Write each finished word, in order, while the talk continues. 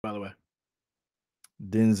by the way?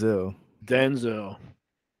 Denzel. Denzel.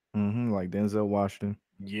 Like Denzel Washington.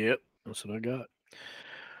 Yep, that's what I got.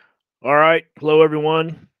 All right. Hello,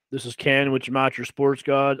 everyone. This is Ken with Gematria Sports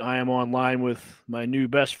God. I am online with my new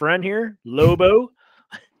best friend here, Lobo.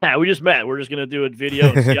 Yeah, we just met. We're just gonna do a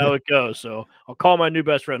video and see how it goes. So I'll call my new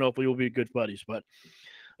best friend. Hopefully, we'll be good buddies. But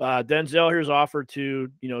Denzel here's offered to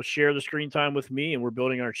share the screen time with me, and we're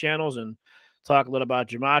building our channels and talk a little about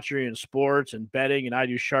gematria and sports and betting. And I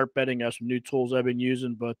do sharp betting. I have some new tools I've been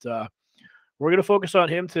using, but we're going to focus on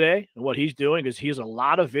him today and what he's doing because he has a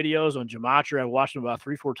lot of videos on gematria. I've watched him about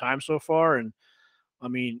 3, 4 times so far, and I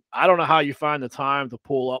mean, I don't know how you find the time to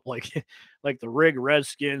pull up like like the rig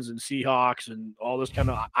Redskins and Seahawks and all this kind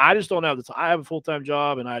of. I just don't have the time. I have a full time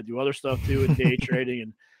job and I do other stuff too in day trading,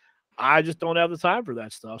 and I just don't have the time for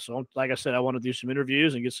that stuff. So, like I said, I want to do some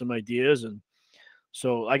interviews and get some ideas. And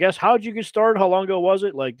so, I guess, how did you get started? How long ago was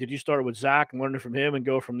it? Like, did you start with Zach and learning from him and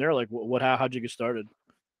go from there? Like, how'd you get started?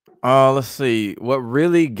 Let's see. What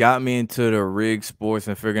really got me into the rig sports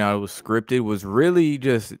and figuring out it was scripted was really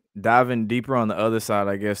just diving deeper on the other side,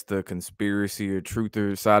 I guess, the conspiracy or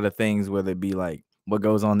truther side of things, whether it be like what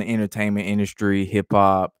goes on in the entertainment industry, hip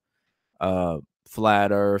hop, uh,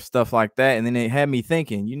 flat earth, stuff like that. And then it had me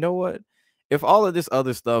thinking, you know what? If all of this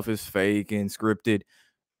other stuff is fake and scripted,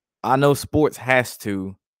 I know sports has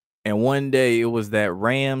to. And one day it was that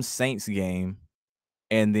Rams Saints game,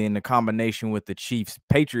 and then the combination with the Chiefs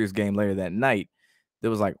Patriots game later that night.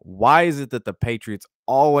 There was like, why is it that the Patriots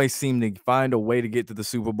always seem to find a way to get to the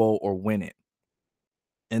Super Bowl or win it?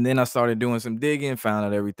 And then I started doing some digging, found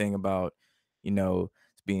out everything about, it's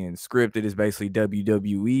being scripted. It's basically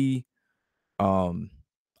WWE. Um,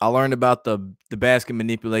 I learned about the basket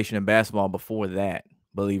manipulation in basketball before that,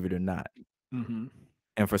 believe it or not. Mm-hmm.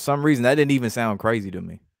 And for some reason, that didn't even sound crazy to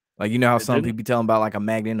me. Like, you know how It some didn't. people be telling about like a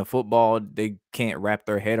magnet in a football, they can't wrap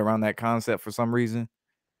their head around that concept for some reason.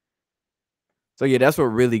 So yeah, that's what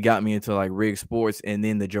really got me into like rig sports, and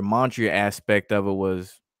then the gematria aspect of it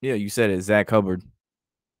was, yeah, you said it, Zach Hubbard.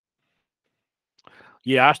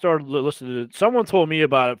 Yeah, I started listening to. Someone told me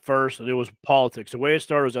about it first, and it was politics. The way it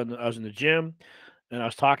started was I was in the gym, and I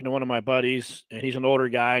was talking to one of my buddies, and he's an older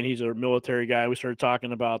guy, and he's a military guy. We started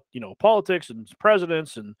talking about politics and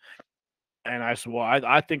presidents, and I said, well,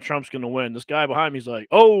 I think Trump's going to win. This guy behind me is like,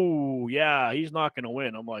 oh yeah, he's not going to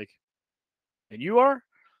win. I'm like, and you are?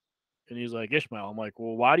 And he's like, Ishmael. I'm like,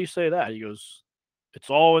 well, why do you say that? He goes, it's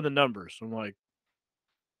all in the numbers. I'm like,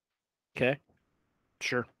 okay,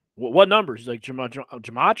 sure. What numbers? He's like,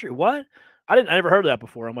 gematria. What? I never heard of that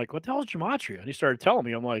before. I'm like, what the hell is gematria? And he started telling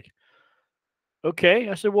me. I'm like, okay.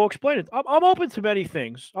 I said, well, explain it. I'm open to many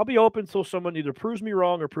things. I'll be open until someone either proves me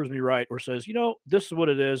wrong or proves me right, or says, this is what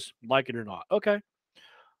it is, like it or not. Okay,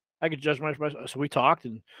 I could judge myself. So we talked,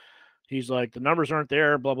 and he's like, the numbers aren't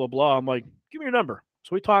there, blah blah blah. I'm like, give me your number.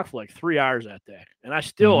 So we talked for like 3 hours that day, and I'm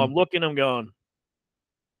Hmm. looking, I'm going,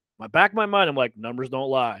 my back of my mind, I'm like, numbers don't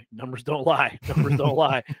lie, numbers don't lie, numbers don't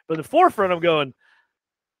lie. But the forefront, I'm going,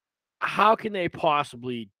 how can they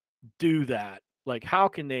possibly do that? Like, how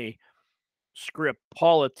can they script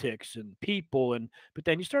politics and people? And but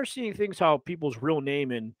then you start seeing things how people's real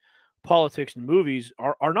name in politics and movies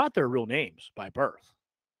are not their real names by birth,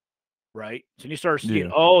 right? So Yeah.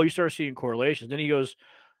 you start seeing correlations. Then he goes,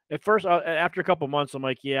 at first, after a couple months, I'm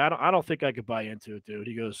like, yeah, I don't think I could buy into it, dude.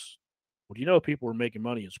 He goes, well, people were making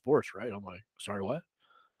money in sports, right? I'm like, sorry, what?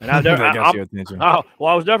 And I never, That got I'm, your attention. oh,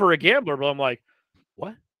 well, I was never a gambler, but I'm like,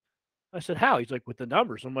 what? I said, how? He's like, with the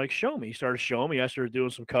numbers. I'm like, show me. He started showing me. I started doing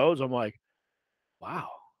some codes. I'm like, wow,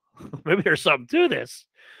 maybe there's something to this.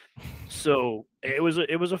 So it was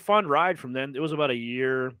a fun ride from then. It was about a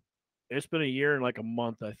year. It's been a year and like a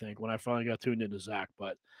month, I think, when I finally got tuned into Zach.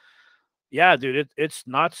 But yeah, dude, it's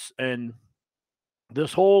nuts. And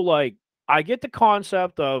this whole like, I get the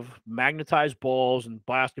concept of magnetized balls and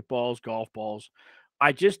basketballs, golf balls.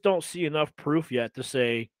 I just don't see enough proof yet to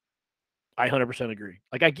say I 100% agree.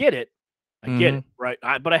 Like, I get it, Hmm. right?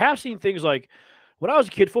 But I have seen things like when I was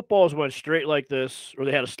a kid, footballs went straight like this, or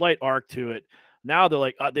they had a slight arc to it. Now they're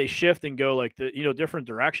like they shift and go like different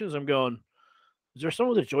directions. I'm going. Is there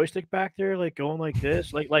someone with a joystick back there, like going like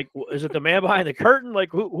this? Is it the man behind the curtain? Like,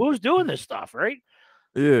 who's doing this stuff, right?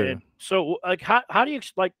 Yeah. And so, like, how do you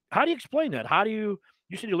how do you explain that? How do you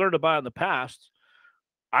said you learned about it in the past?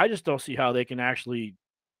 I just don't see how they can actually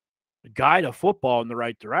guide a football in the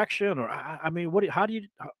right direction. Or I mean,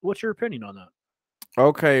 what's your opinion on that?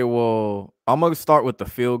 Okay, well, I'm gonna start with the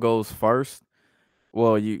field goals first.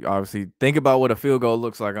 Well, you obviously think about what a field goal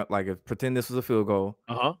looks like. Like, if pretend this was a field goal.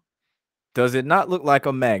 Uh huh. Does it not look like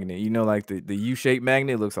a magnet? Like the U-shaped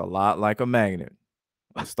magnet looks a lot like a magnet.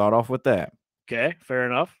 Let's start off with that. Okay, fair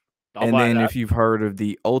enough. I'll And buy then that. if you've heard of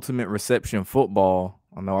the ultimate reception football,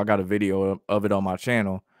 I know I got a video of it on my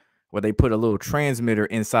channel where they put a little transmitter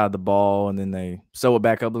inside the ball and then they sew it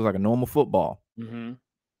back up, looks like a normal football, Mm-hmm.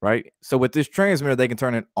 right? So with this transmitter, they can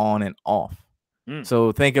turn it on and off. Mm.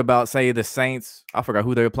 So think about, say, the Saints. I forgot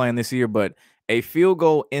who they were playing this year, but a field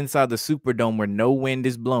goal inside the Superdome where no wind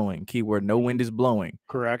is blowing. Keyword: no Mm-hmm. wind is blowing.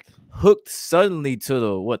 Correct. Hooked suddenly to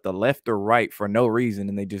the left or right for no reason,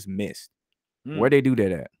 and they just missed. Mm. Where they do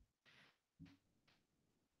that at?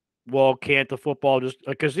 Well, can't the football just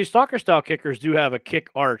because these soccer style kickers do have a kick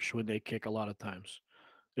arch when they kick a lot of times?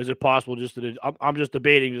 Is it possible just that I'm just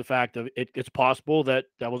debating the fact of it's possible that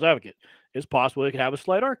devil's advocate. It's possible it could have a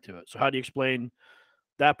slight arc to it. So how do you explain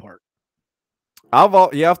that part? I've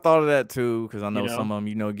thought of that too, because I You know know? some of them,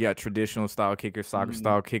 you got traditional style kickers, soccer Mm,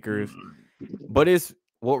 style kickers, mm, but it's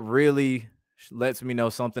what really lets me know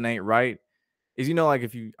something ain't right is, like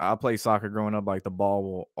if I play soccer growing up, like the ball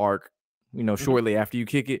will arc, mhm. shortly after you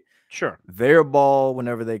kick it. Sure. Their ball,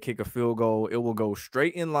 whenever they kick a field goal, it will go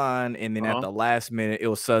straight in line, and then at Uh-huh. the last minute, it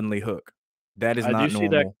will suddenly hook. That is I do not see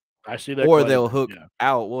that. normal. I see that Or quite a they'll bit. hook Yeah.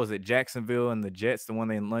 out. What was it? Jacksonville and the Jets, the one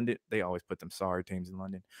they in London. They always put them sorry teams in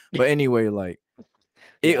London. But anyway, like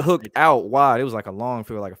it Yeah. hooked out wide. It was like a long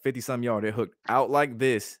field, like a 50-some yard. It hooked out like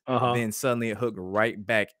this. Uh-huh. Then suddenly it hooked right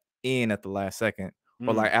back in at the last second.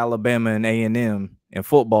 Or Mm, like Alabama and A&M in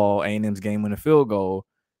football, A&M's game winning field goal,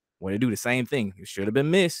 where they do the same thing. It should have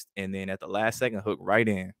been missed, and then at the last second, hook right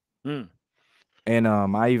in. mm. And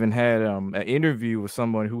I even had an interview with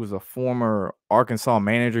someone who was a former Arkansas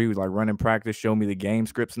manager. He was like running practice, showed me the game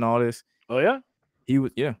scripts and all this. Oh yeah? He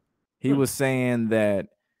Hmm. was saying that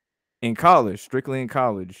in college, strictly in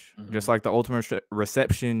college, just Mhm. like the ultimate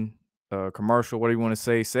reception commercial, whatever you want to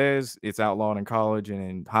say, says it's outlawed in college and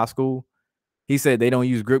in high school. He said they don't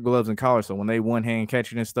use grip gloves in college, so when they one hand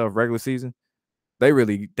catching and stuff regular season, they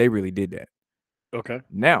really did that. Okay.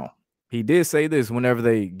 Now, he did say this: whenever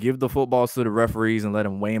they give the footballs to the referees and let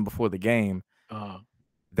them weigh in before the game, Uh,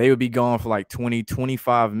 they would be gone for like 20,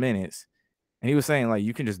 25 minutes. And he was saying, like,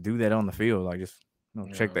 you can just do that on the field. Like, just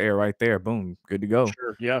check yeah. the air right there. Boom, good to go.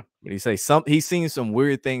 Sure. Yeah. But he's seen some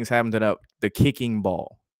weird things happen to the kicking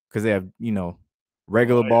ball because they have, Oh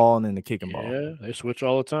regular ball and then the kicking yeah. ball. Yeah. They switch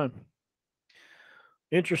all the time.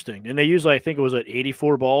 Interesting. And they use, I think it was at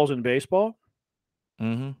 84 balls in baseball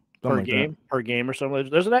Mm-hmm. Something per like that. game, or something.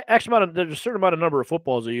 There's an X amount of there's a certain amount of number of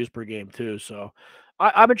footballs they use per game too. So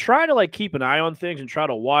I've been trying to like keep an eye on things and try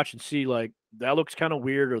to watch and see like that looks kind of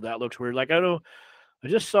weird or that looks weird. Like I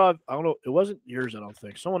just saw, I don't know, it wasn't yours, I don't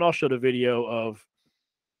think. Someone else showed a video of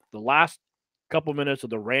the last couple minutes of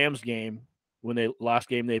the Rams game when they last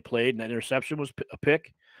game they played, and that interception was a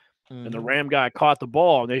pick, and the Mm-hmm. Ram guy caught the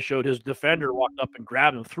ball, and they showed his defender walked up and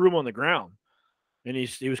grabbed him, threw him on the ground, and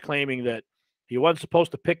he was claiming that he wasn't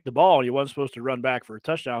supposed to pick the ball, and he wasn't supposed to run back for a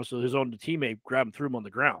touchdown, so his own teammate grabbed and threw him on the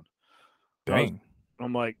ground. And Dang.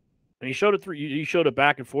 I'm like, and he showed it through. He showed it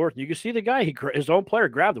back and forth. And you can see the guy. His own player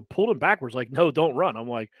grabbed him, pulled him backwards, like, no, don't run. I'm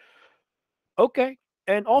like, okay.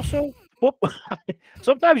 And also,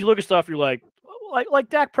 sometimes you look at stuff, you're like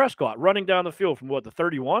Dak Prescott running down the field from what, the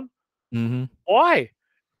 31? Mm-hmm. Why?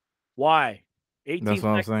 Why? That's 18 what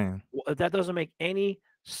I'm seconds. saying. That doesn't make any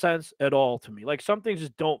sense at all to me. Like some things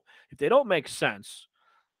just don't. If they don't make sense,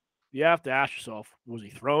 you have to ask yourself: was he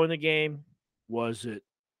throwing the game? Was it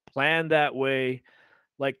planned that way?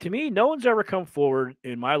 Like to me, no one's ever come forward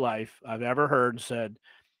in my life I've ever heard and said,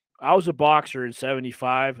 I was a boxer in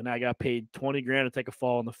 75 and I got paid 20 grand to take a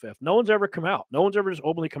fall in the fifth. No one's ever come out. No one's ever just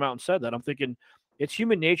openly come out and said that. I'm thinking it's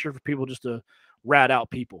human nature for people just to rat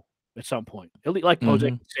out people at some point, at least like Jose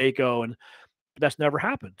Mm-hmm. Canseco, and that's never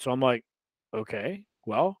happened. So I'm like, okay,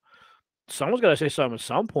 well, someone's got to say something at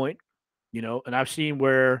some point, and I've seen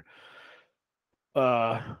where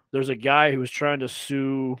there's a guy who was trying to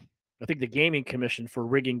sue, I think, the gaming commission for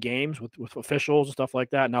rigging games with officials and stuff like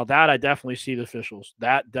that. Now that I definitely see the officials.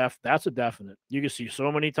 That's a definite. You can see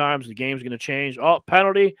so many times the game's going to change. Oh,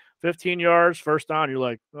 penalty, 15 yards, first down. You're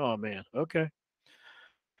like, oh man, okay.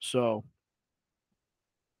 So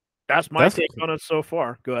that's my That's take on it so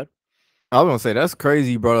far. Good. I was gonna say that's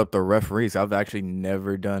crazy. You brought up the referees. I've actually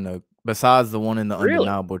never done besides the one in the Really?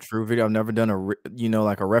 undeniable true video. I've never done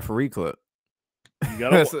like a referee clip. You got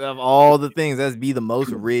to. That's of all the things, that's be the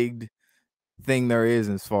most rigged thing there is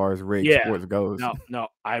as far as rigged Yeah. sports goes. Now,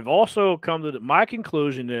 I've also come to my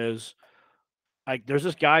conclusion is like there's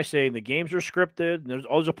this guy saying the games are scripted. And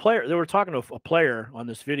there's a player. They were talking to a player on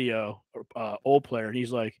this video, old player, and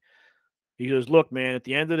he's like, He goes, look, man, at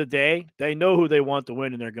the end of the day, they know who they want to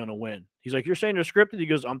win, and they're going to win. He's like, you're saying they're scripted? He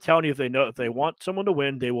goes, I'm telling you, if they want someone to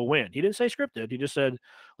win, they will win. He didn't say scripted. He just said,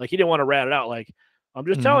 like, he didn't want to rat it out. Like, I'm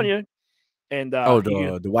just telling you. And Oh,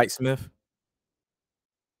 he, the White Smith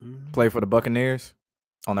mm, play for the Buccaneers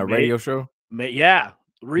on that may, radio show. yeah, Yeah, I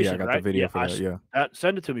recent, got the right? Yeah, video for that. Yeah.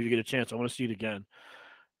 send it to me if you get a chance. I want to see it again.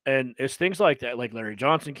 And it's things like that. Like Larry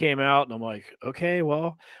Johnson came out, and I'm like, okay,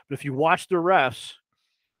 well, but if you watch the refs,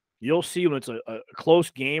 you'll see when it's a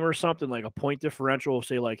close game or something, like a point differential of,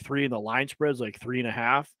 say, like 3 and the line spreads like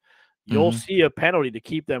 3.5, you'll Mhm. see a penalty to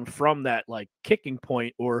keep them from that, like, kicking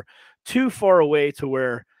point or too far away to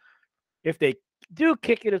where if they do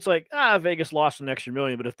kick it, it's like, Vegas lost an extra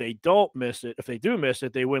million. But if they don't miss it, if they do miss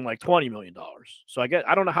it, they win like $20 million. So I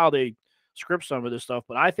don't know how they script some of this stuff,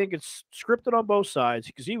 but I think it's scripted on both sides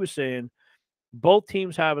because he was saying both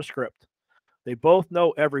teams have a script. They both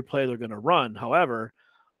know every play they're going to run. However,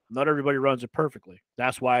 not everybody runs it perfectly.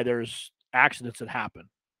 That's why there's accidents that happen.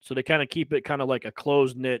 So they kind of keep it kind of like a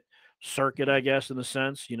closed knit circuit, I guess, in a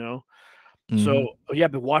sense, you know. Mhm. So yeah,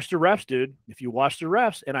 but watch the refs, dude. If you watch the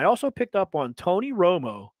refs, and I also picked up on Tony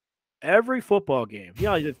Romo every football game.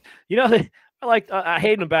 I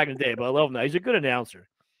hated him back in the day, but I love him now. He's a good announcer.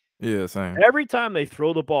 Yeah, same. Every time they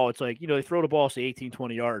throw the ball, it's like, they throw the ball, say 18,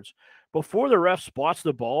 20 yards. Before the ref spots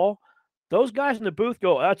the ball, those guys in the booth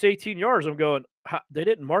go, that's 18 yards. I'm going, they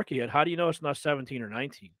didn't mark it yet. How do you know it's not 17 or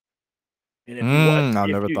 19? And I've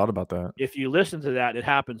never thought about that. if you listen to that, it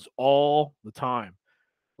happens all the time.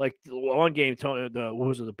 Like one game, what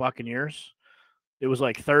was it, the Buccaneers? It was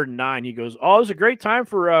like 3rd and 9. He goes, "Oh, it was a great time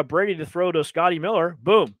for Brady to throw to Scotty Miller."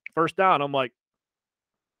 Boom, first down. I'm like,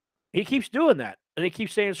 he keeps doing that, and he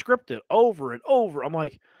keeps saying scripted over and over. I'm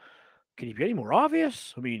like, can you be any more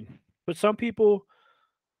obvious? I mean, but some people,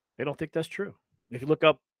 they don't think that's true. If you look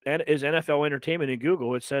up is NFL entertainment in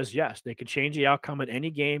Google, it says yes, they can change the outcome at any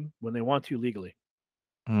game when they want to legally.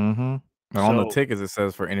 Mhm. And on the So, tickets, it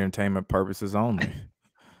says for entertainment purposes only.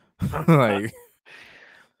 Like,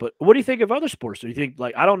 but what do you think of other sports? Do you think,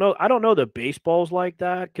 like, I don't know that baseball's like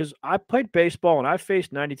that because I played baseball and I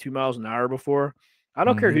faced 92 miles an hour before. I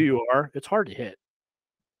don't care who mhm. you are; it's hard to hit.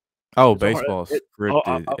 Oh, It's a hard. baseball's It,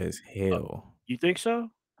 scripted as uh, hell. you think so?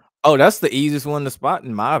 Oh, that's the easiest one to spot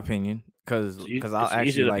in my opinion, because I It's easy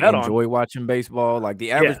actually, to like, bet on. enjoy watching baseball. Like, the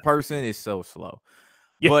Yeah, average person is so slow,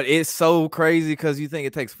 yeah. but it's so crazy because you think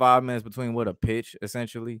it takes 5 minutes between what a pitch,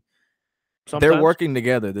 essentially. They're Sometimes working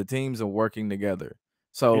together. The teams are working together.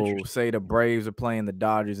 So, interesting. say the Braves are playing the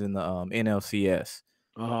Dodgers in the, NLCS.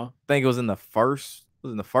 Uh huh. Think it was in the first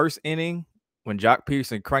inning when Jock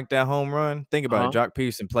Peterson cranked that home run. Think Uh about it. huh. Jock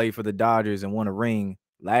Peterson played for the Dodgers and won a ring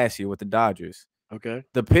last year with the Dodgers. Okay.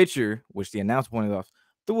 The pitcher, which the announcer pointed off,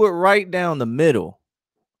 threw it right down the middle.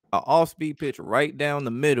 A off-speed pitch right down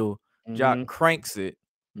the middle. Jock Mhm. cranks it,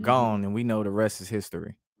 Mhm. gone, and we know the rest is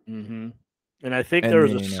history. Mhm. And I think And then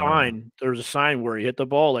there was a sign where he hit the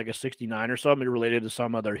ball like a 69 or something related to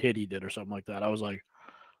some other hit he did or something like that. I was like,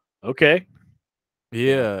 "Okay."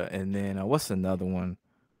 Yeah. yeah, and then what's another one?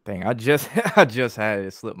 Dang, I just I just had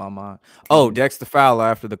it slip my mind. Oh, Mhm. Dexter Fowler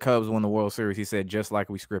after the Cubs won the World Series, he said just like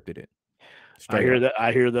we scripted it. Straight up.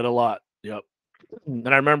 I hear that a lot. Yep. And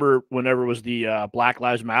I remember whenever it was the Black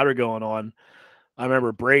Lives Matter going on, I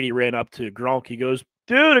remember Brady ran up to Gronk. He goes,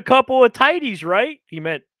 "Dude, a couple of tighties, right?" He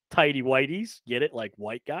meant tighty whiteys. Get it? Like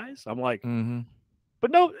white guys. I'm like, Mhm.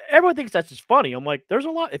 but no, everyone thinks that's just funny. I'm like, there's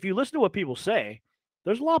a lot. If you listen to what people say,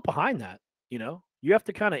 there's a lot behind that. You have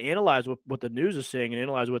to kind of analyze what the news is saying and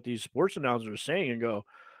analyze what these sports announcers are saying and go,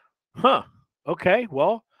 huh, okay,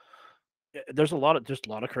 well, there's just a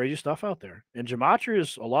lot of crazy stuff out there. And gematria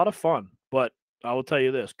is a lot of fun. But I will tell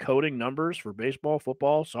you this: coding numbers for baseball,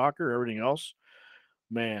 football, soccer, everything else,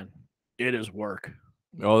 man, it is work.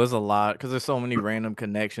 Oh, there's a lot because there's so many random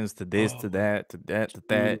connections to this, to Oh, that, to that, to mm,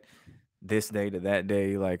 that, this day to that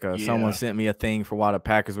day. Like someone yeah, sent me a thing for why the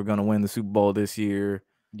Packers were gonna win the Super Bowl this year,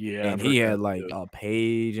 yeah, I've and heard he that had like too. a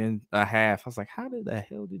page and a half. I was like, how did the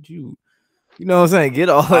hell did you know what I'm saying? Get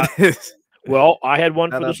all of I, this. Well, I had one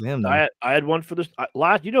Shout for out this. to him though. I had one for this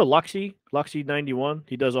last. Luxy 91.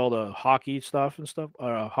 He does all the hockey stuff and stuff.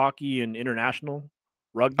 Hockey and international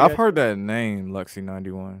rugby. I've I heard think that name, Luxy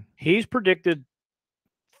 91. he's predicted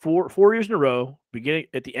four years in a row. Beginning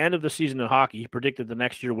at the end of the season in hockey, he predicted the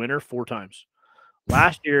next year winner 4 times.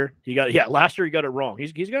 Last year he got Last year he got it wrong.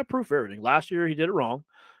 He's got proof for everything. Last year he did it wrong.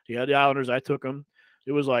 He had the Islanders. I took him.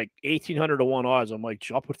 It was like 1,800 to 1 odds. I'm like,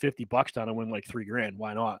 I'll put $50 down and win like 3 grand.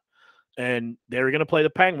 Why not? And they were going to play the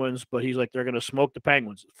Penguins, but he's like, they're going to smoke the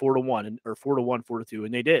Penguins 4-1 or 4-1, 4-2,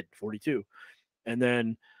 and they did 42. And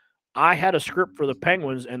then I had a script for the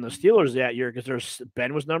Penguins and the Steelers that year because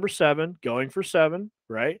Ben was number 7, going for 7,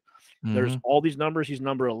 right? There's Mhm. all these numbers. He's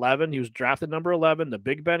number 11. He was drafted number 11, the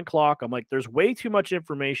Big Ben clock. I'm like, there's way too much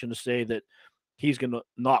information to say that he's going to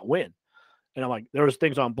not win. And I'm like, there was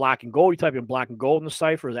things on black and gold. You type in black and gold in the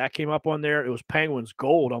cipher, that came up on there. It was Penguins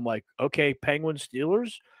gold. I'm like, okay, Penguins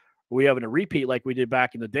Steelers. Are we having a repeat like we did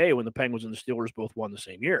back in the day when the Penguins and the Steelers both won the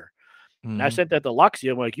same year? And I Mhm. sent that to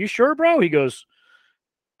Luxie. I'm like, you sure, bro? He goes,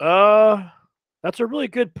 uh, that's a really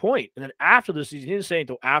good point. And then after the season, he didn't say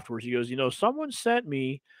until afterwards. He goes, someone sent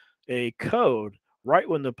me a code right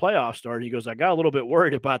when the playoffs started. He goes, I got a little bit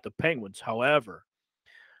worried about the Penguins. However,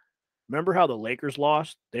 remember how the Lakers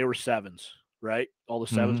lost? They were sevens, right? All the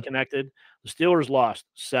sevens Mhm. connected. The Steelers lost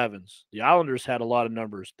sevens. The Islanders had a lot of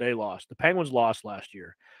numbers. They lost. The Penguins lost last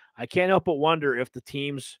year. I can't help but wonder if the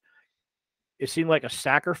teams, it seemed like a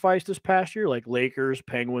sacrifice this past year, like Lakers,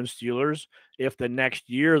 Penguins, Steelers, if the next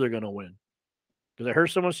year they're going to win. Because I heard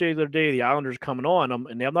someone say the other day the Islanders coming on,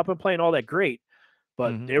 and they have not been playing all that great,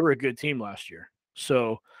 but Mhm. they were a good team last year.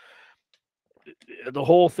 So the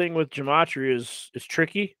whole thing with Gematria is it's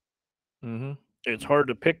tricky. Mhm. It's hard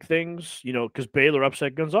to pick things, because Baylor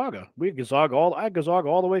upset Gonzaga. I had Gonzaga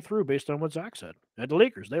all the way through based on what Zach said. And the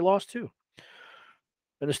Lakers, they lost too.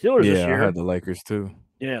 And the Steelers this Yeah, I year, had the Lakers too.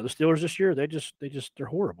 yeah, the Steelers this year, they're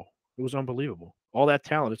horrible. It was unbelievable. All that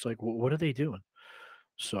talent. It's like, what are they doing?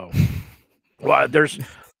 So, well, there's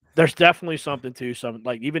definitely something to some,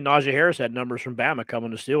 like even Najee Harris had numbers from Bama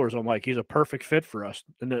coming to Steelers. I'm like, he's a perfect fit for us.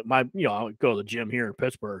 And then I'll go to the gym here in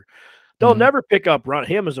Pittsburgh. They'll Mhm. never pick up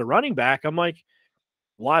him as a running back. I'm like,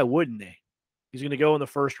 why wouldn't they? He's going to go in the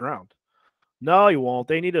first round. No, he won't.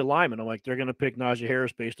 They need a lineman. I'm like, they're going to pick Najee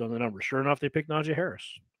Harris based on the numbers. Sure enough, they picked Najee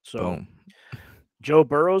Harris. So Boom. Joe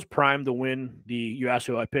Burrow's primed to win the. You asked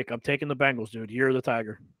who I pick. I'm taking the Bengals, dude. Year of the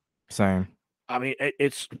Tiger. Same. I mean,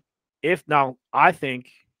 it's if now I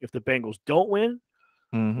think if the Bengals don't win,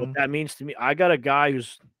 what Mhm. that means to me, I got a guy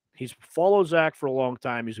he's followed Zach for a long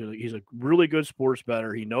time. He's a really good sports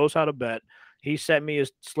bettor. He knows how to bet. He sent me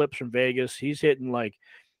his slips from Vegas. He's hitting like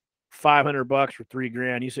 $500 for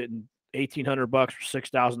 $3,000. He's hitting $1,800 for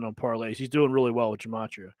 6,000 on parlays. He's doing really well with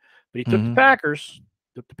Gematria. But he took the Mhm. Packers.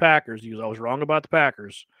 Took the Packers. He goes, I was wrong about the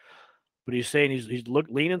Packers. But he's saying he's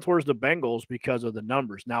leaning towards the Bengals because of the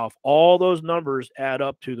numbers. Now, if all those numbers add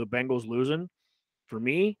up to the Bengals losing, for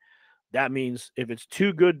me, that means if it's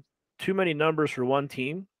too many numbers for one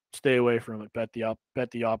team, stay away from it. Bet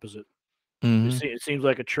the opposite. Mhm. It seems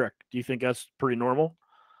like a trick. Do you think that's pretty normal?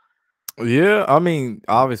 Yeah, I mean,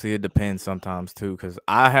 obviously it depends sometimes too, because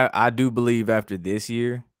I do believe after this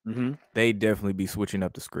year Mm-hmm. they definitely be switching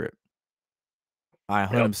up the script. I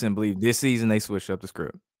Yep. 100% believe this season they switched up the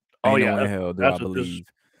script. Oh Ain't yeah, no way in hell do I that's what this. believe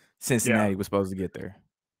Yeah. Cincinnati was supposed to get there.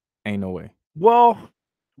 Ain't no way. Well,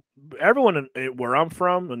 everyone where I'm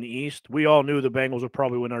from in the East, we all knew the Bengals would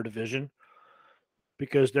probably win our division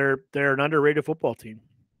because they're an underrated football team.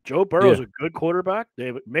 Joe Burrow's Yeah. a good quarterback.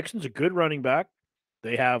 Mixon's a good running back.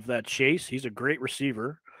 They have that Chase. He's a great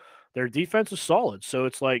receiver. Their defense is solid. So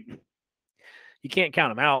it's like you can't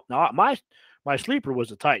count them out. Now my sleeper was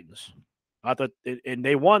the Titans. I thought, and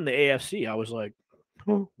they won the AFC. I was like,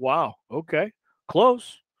 oh, wow, okay,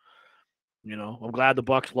 close. I'm glad the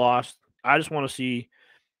Bucks lost. I just want to see.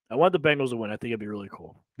 I want the Bengals to win. I think it'd be really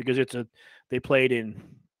cool because they played in,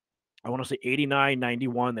 I want to say 89,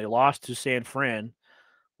 91. They lost to San Fran,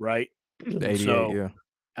 right? The 88, So yeah.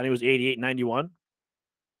 I think it was 88, 91.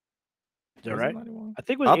 Is that Was it right? 91? I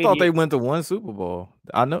think it was I thought they 88. went to one Super Bowl.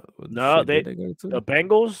 I know No, shit, did they go to the 2?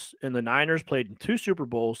 Bengals and the Niners played in 2 Super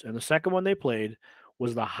Bowls, and the second one they played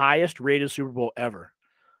was the highest rated Super Bowl ever.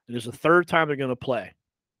 It is the third time they're going to play.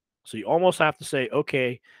 So you almost have to say,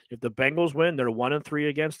 okay, if the Bengals win, they're 1-3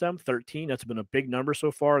 against them, 13. That's been a big number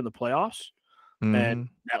so far in the playoffs, and Mhm.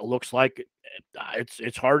 that looks like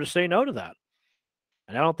it's hard to say no to that.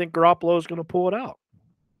 And I don't think Garoppolo is going to pull it out.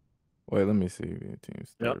 Wait, let me see. The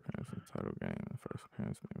team's Yep. third appearance in the title game. The first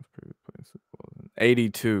appearance in the previous playing Super Bowl.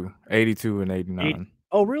 82. 82 and 89.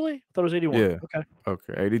 Oh, really? I thought it was 81. Yeah. Okay.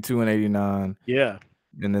 Okay. 82 and 89. Yeah.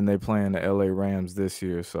 And then they playing the LA Rams this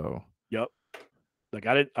year, so Yep. Like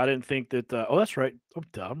I didn't think that. Oh, that's right. Oh,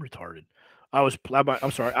 duh, I'm retarded.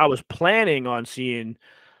 I'm sorry. I was planning on seeing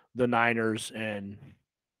the Niners and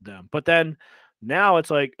them, but then now it's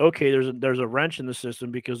like, okay, there's a wrench in the system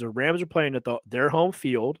because the Rams are playing at their home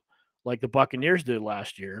field, like the Buccaneers did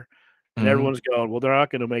last year, and mhm. everyone's going, well, they're not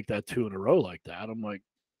going to make that 2 in a row like that. I'm like,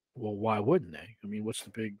 well, why wouldn't they? I mean, what's the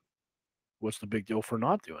big deal for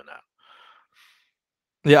not doing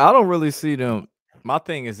that? Yeah, I don't really see them. My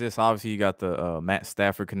thing is this, obviously you got the Matt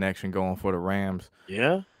Stafford connection going for the Rams.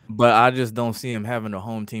 Yeah. But I just don't see him having a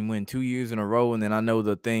home team win 2 years in a row, and then I know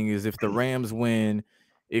the thing is if the Rams win,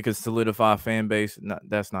 it could solidify fan base. No,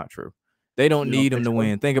 that's not true. They don't You don't need him think to so?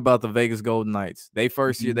 win. Think about the Vegas Golden Knights. They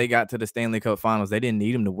first year Mhm. they got to the Stanley Cup Finals. They didn't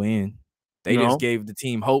need him to win. They just No. gave the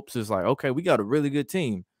team hopes. It's like, okay, we got a really good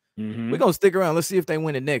team. We're Mhm. gonna stick around. Let's see if they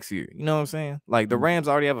win it next year. You know what I'm saying? Like the Mhm. Rams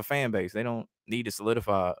already have a fan base. They don't need to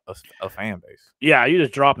solidify a fan base. Yeah, you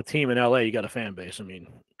just drop a team in LA, you got a fan base. I mean,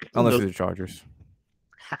 Unless those it's the Chargers.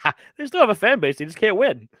 they still have a fan base. They just can't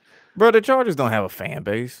win. Bro, the Chargers don't have a fan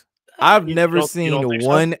base. I've You never don't seen think so?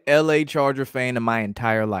 one LA Charger fan in my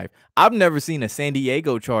entire life. I've never seen a San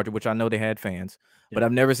Diego Charger, which I know they had fans, but Yeah.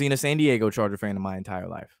 I've never seen a San Diego Charger fan in my entire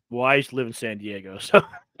life. Well, I used to live in San Diego, so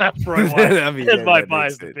that's probably why. I mean, That's my that makes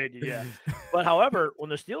biased sense. opinion. Yeah, but however, when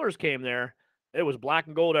the Steelers came there, it was black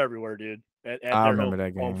and gold everywhere, dude. At I their remember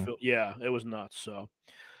that home game. field. Yeah, it was nuts. So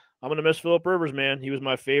I'm gonna miss Philip Rivers, man. He was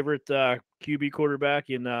my favorite QB quarterback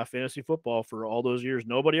in fantasy football for all those years.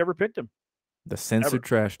 Nobody ever picked him, The ever. censored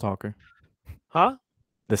trash talker. Huh?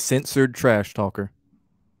 The censored trash talker.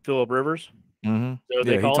 Philip Rivers. Is that what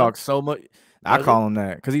they Yeah, he call him? talks so much. I Does he? call him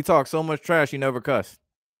that because he talks so much trash. He never cussed,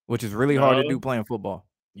 which is really hard to do No. playing football.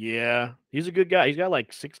 Yeah, he's a good guy. He's got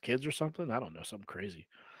like 6 kids or something. I don't know, something crazy.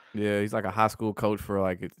 Yeah, he's like a high school coach for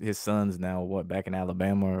like his sons now. What back in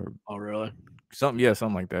Alabama or Oh, really? something? Yeah,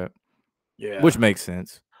 something like that. Yeah. Which makes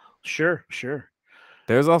sense. Sure, sure.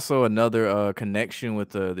 There's also another connection with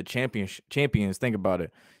the champions. Think about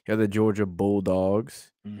it. You have the Georgia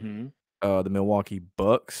Bulldogs, Mhm. the Milwaukee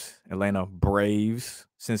Bucks, Atlanta Braves,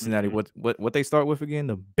 Cincinnati. Mhm. What they start with again?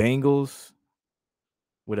 The Bengals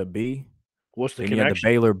with a B. What's the Then you had the connection?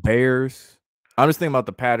 Baylor Bears. I'm just thinking about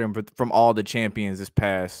the pattern from all the champions this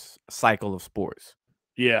past cycle of sports.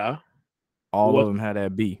 Yeah. All of What? them had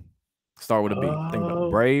that B. Start with a B. Think about it.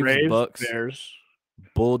 Oh, Braves, Braves, Bucks, Bears.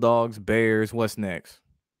 Bulldogs, Bears. What's next?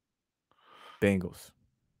 Bengals.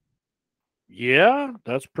 Yeah,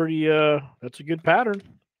 that's pretty that's a good pattern.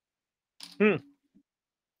 Hmm.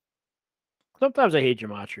 Sometimes I hate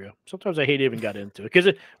gematria. Sometimes I hate even got into it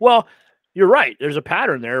because well, you're right. There's a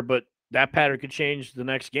pattern there, but that pattern could change the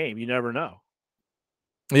next game. You never know.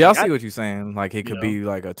 Yeah, I Like see what you're saying. Like it you could know, be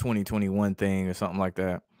like a 2021 thing or something like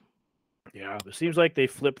that. yeah. It seems like they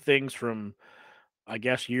flip things from I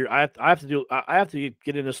guess year. I have to do. I have to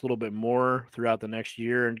get in this a little bit more throughout the next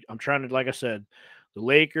year, and I'm trying to, like I said, the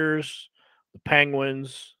Lakers, the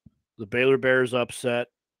Penguins, the Baylor Bears upset.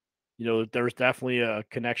 You know, there was definitely a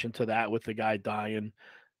connection to that with the guy dying,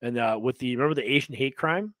 and with the remember the Asian hate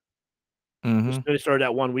crime. Mm-hmm. They started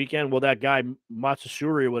that one weekend. Well, that guy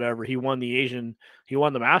Matsusuri or whatever, he won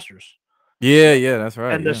the Masters. Yeah, yeah, that's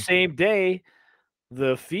right. And the Yeah. same day,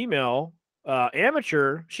 the female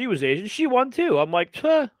amateur, she was Asian, she won too. I'm like,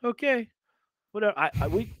 huh, okay, whatever.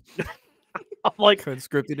 We, I'm like, Couldn't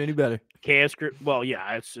script it any better. can script. Well,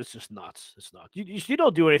 yeah, it's just nuts. It's nuts. You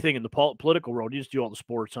don't do anything in the political world. You just do all the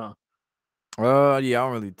sports, huh? Yeah, I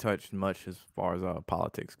don't really touch much as far as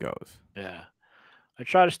politics goes. Yeah. I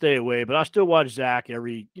try to stay away, but I still watch Zach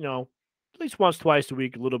every, at least once, twice a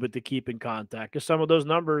week, a little bit to keep in contact. Because some of those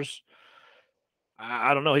numbers,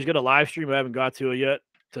 I don't know. He's got a live stream. I haven't got to it yet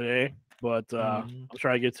today, but Mm-hmm. I'll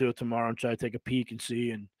try to get to it tomorrow and try to take a peek and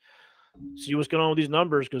see what's going on with these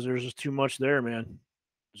numbers because there's just too much there, man.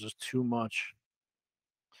 There's just too much.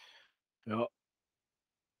 Yep.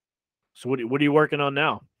 So what are you working on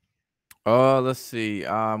now? Let's see.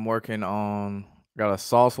 I'm working on got a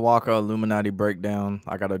Sauce Walker Illuminati breakdown.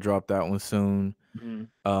 I gotta drop that one soon.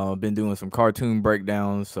 Mhm. Been doing some cartoon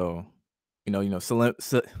breakdowns, so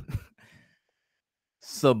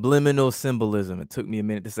subliminal symbolism. It took me a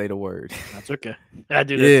minute to say the word. That's okay. I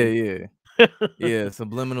do that Yeah, too. yeah, yeah.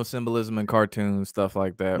 Subliminal symbolism in cartoons, stuff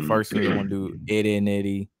like that. First thing I want to do Eddie and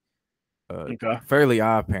Eddie. Okay. Fairly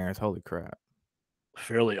Odd Parents. Holy crap.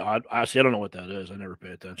 Fairly odd. I see. I don't know what that is. I never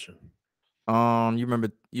pay attention. You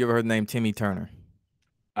ever heard the name Timmy Turner?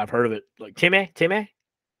 I've heard of it. Like Timmy?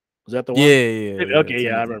 Was that the Yeah, one? yeah, yeah. Okay,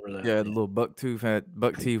 yeah, I remember that. Yeah, the little buck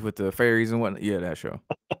teeth with the fairies and whatnot. Yeah, that show.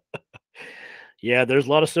 Yeah, there's a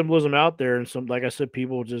lot of symbolism out there, and some, like I said,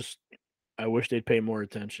 people just I wish they'd pay more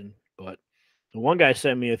attention. But the one guy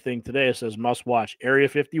sent me a thing today. It says must watch Area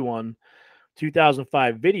 51,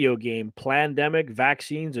 2005 video game, Plandemic,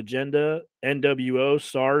 Vaccines, Agenda, NWO,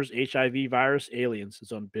 SARS, HIV virus, aliens.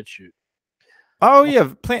 It's on BitChute. Oh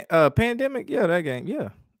yeah, Pandemic. Yeah, that game. Yeah,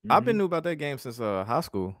 I've been Mm-hmm. knew about that game since high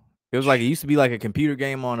school. It was like it used to be like a computer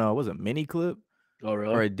game on was it Mini Clip Oh, or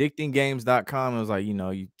really? addictinggames.com. It was like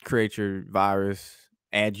you create your virus,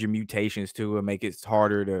 add your mutations to it, make it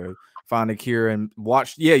harder to find a cure, and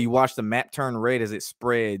watch. Yeah, you watch the map turn red as it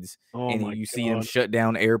spreads, Oh and my you see them god. shut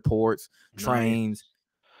down airports, Nice. trains.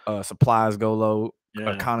 supplies go low,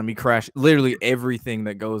 Yeah. economy crash. Literally everything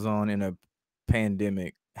that goes on in a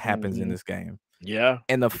pandemic happens in Mhm. this game. Yeah.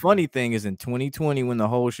 And the funny thing is, in 2020, when the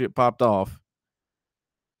whole shit popped off,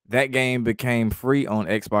 that game became free on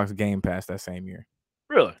Xbox Game Pass that same year.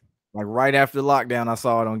 Really? Like right after the lockdown, I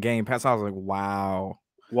saw it on Game Pass. I was like, wow,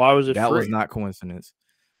 Why was it that was free? not coincidence.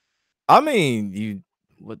 I mean,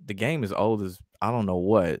 the game is old as I don't know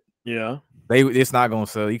what. Yeah. It's not gonna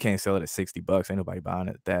sell. You can't sell it at $60. Ain't nobody buying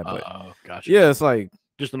it at that. But Gotcha. yeah, it's like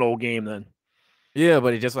Just an old game then. yeah,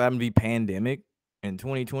 but it just happened to be pandemic in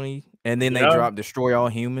 2020, and then they Yeah. dropped Destroy All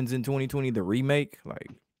Humans in 2020, the remake. Like,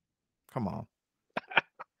 come on.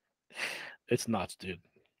 It's nuts, dude.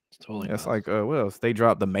 It's totally It's nuts. like what else? They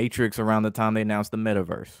dropped the Matrix around the time they announced the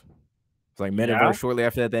metaverse. It's like Yeah. metaverse. Shortly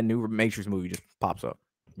after that, that new Matrix movie just pops up.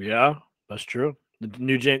 Yeah. That's true. The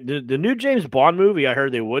new James Bond movie, I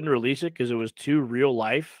heard they wouldn't release it because it was too real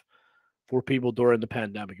life for people during the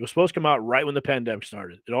pandemic. It was supposed to come out right when the pandemic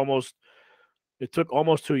started. It took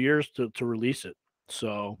almost 2 years to release it.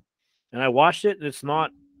 So, and I watched it, and it's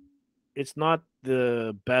not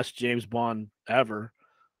the best James Bond ever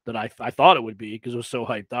that I thought it would be because it was so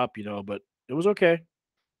hyped up, but it was okay. It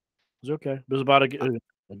was okay. It was about a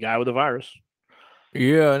guy with a virus.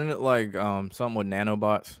 Yeah, and like something with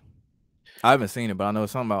nanobots. I haven't seen it, but I know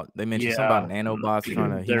something about they mentioned something about Yeah. nanobots trying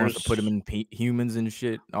to. He wants to put them There's in humans and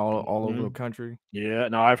shit all over the mhm. country. Yeah,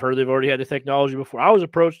 no, I've heard they've already had the technology before. I was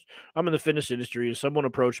approached. I'm in the fitness industry, and someone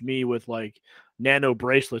approached me with like nano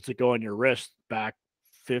bracelets that go on your wrist back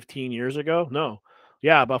 15 years ago. No,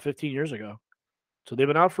 yeah, about 15 years ago. So they've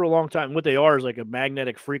been out for a long time. What they are is like a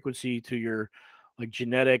magnetic frequency to your like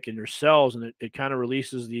genetic and your cells, and it kind of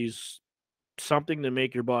releases these something to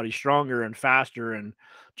make your body stronger and faster and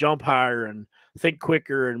jump higher and think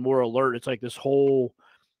quicker and more alert. It's like this whole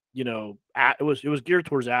it was geared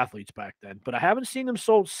towards athletes back then, but I haven't seen them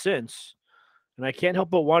sold since. And I can't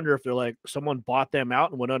help but wonder if they're like someone bought them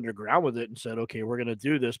out and went underground with it and said, "Okay, we're gonna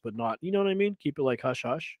do this, but not," you know what I mean? Keep it like hush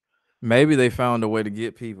hush. Maybe they found a way to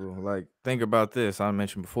get people. Like, think about this. I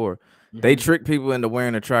mentioned before, they Hmm. trick people into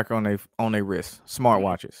wearing a tracker on their wrist, Yep.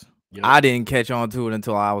 smartwatches. Yep. I didn't catch on to it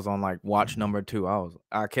until I was on like watch number 2.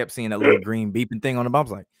 I kept seeing that little green beeping thing on the bump.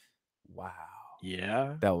 I was like, wow,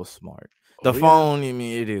 Yeah. that was smart. The Oh yeah. phone, I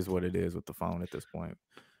mean, it is what it is with the phone at this point.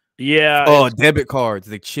 Yeah. Oh, It's debit cards,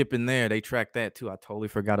 the chip in there, they track that too. I totally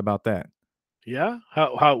forgot about that. yeah.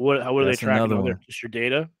 What are they That's tracking another on there? one. Just your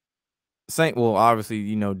data? Same, well,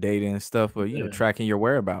 obviously, data and stuff, but Yeah. tracking your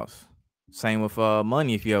whereabouts. Same with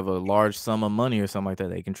money. If you have a large sum of money or something like that,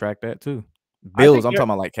 they can track that too. I Bills, think I'm talking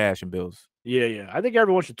about like cash and bills. yeah, yeah. I think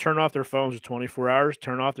everyone should turn off their phones for 24 hours,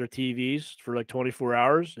 turn off their TVs for like 24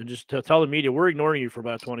 hours, and just tell the media we're ignoring you for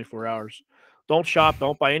about 24 hours. Don't shop,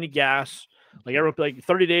 don't buy any gas. Like everyone, like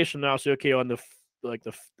 30 days from now, say okay on the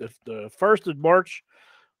 1st of March,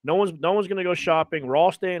 no one's gonna go shopping. We're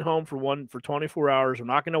all staying home for 24 hours. We're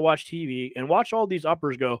not gonna watch TV and watch all these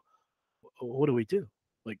uppers go. What do we do?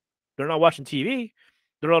 Like they're not watching TV.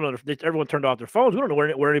 They're not. Everyone turned off their phones. We don't know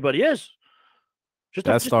where anybody is. That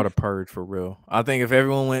Just a start a purge for real. I think if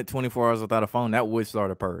everyone went 24 hours without a phone, that would start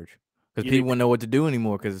a purge because you people think wouldn't know what to do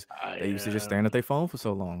anymore because they used to just I staring at their phone for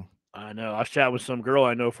so long. I know. I was chatting with some girl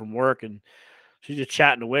I know from work, and she's just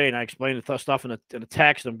chatting away. And I explained the stuff in a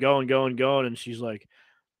text. I'm going, going, going, and she's like,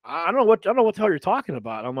 I don't know what the hell you're talking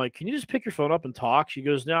about." I'm like, "Can you just pick your phone up and talk?" She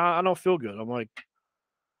goes, "No, I don't feel good." I'm like,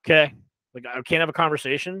 "Okay, like I can't have a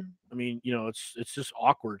conversation. I mean, it's just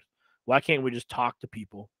awkward. Why can't we just talk to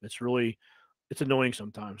people? It's annoying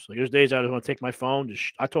sometimes. Like there's days I just want to take my phone.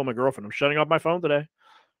 I told my girlfriend I'm shutting off my phone today.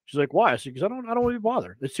 She's like, "Why?" I said, "Because I don't want to be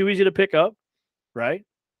bothered. It's too easy to pick up." Right?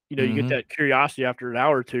 You get Hmm. that curiosity after an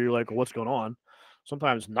hour or two. You're like, well, what's going on?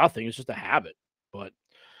 Sometimes nothing. It's just a habit. But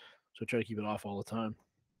so I try to keep it off all the time.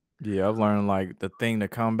 Yeah, I've learned like the thing to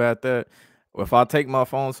combat that. If I take my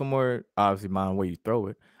phone somewhere, obviously mind where you throw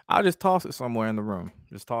it. I just toss it somewhere in the room.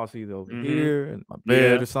 Just toss it either over Hmm. here in my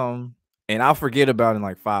bed Yeah. or something, and I'll forget about it in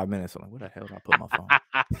like 5 minutes. I'm like, where the hell did I put my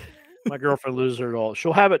phone? My girlfriend loses her all.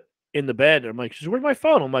 She'll have it in the bed. I'm like, she's where's my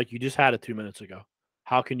phone? I'm like, you just had it 2 minutes ago.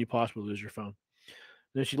 How can you possibly lose your phone?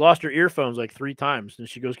 Then she lost her earphones like 3 times. And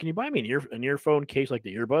she goes, "Can you buy me an earphone case like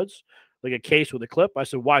the earbuds, like a case with a clip?" I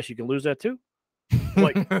said, "Why? So you can lose that too." I'm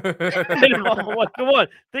like, I'm like, come on,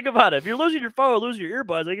 think about it. If you're losing your phone, losing your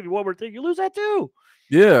earbuds, I give you one more thing, you lose that too.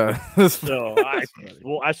 Yeah, So that's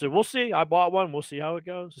funny. I said, we'll see. I bought one. We'll see how it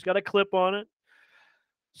goes. It's got a clip on it.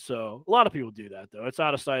 So a lot of people do that though. It's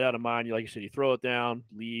out of sight, out of mind. You like you said, you throw it down,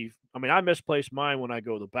 leave. I mean, I misplace mine when I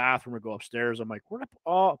go to the bathroom or go upstairs. I'm like, where?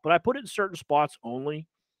 Oh, but I put it in certain spots only.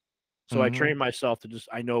 So I Hmm. train myself to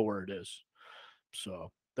I know where it is.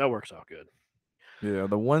 So that works out good. Yeah,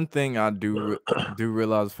 the one thing I do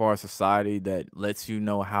realize as far as society that lets you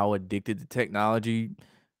know how addicted to technology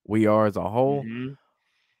we are as a whole, Hmm.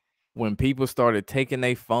 when people started taking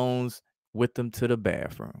their phones with them to the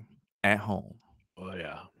bathroom at home. Oh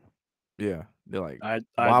yeah, Yeah, they're like, I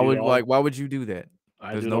do it all. why would you do that?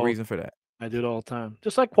 I There's do it no all. reason for that. I do it all the time.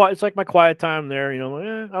 Just like quiet. It's like my quiet time there. I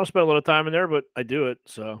don't spend a lot of time in there, but I do it.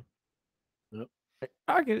 So yep.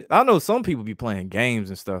 I get it. I know some people be playing games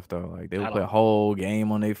and stuff though. Like they I would play a don't. whole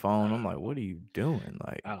game on their phone. I'm I like, what are you doing?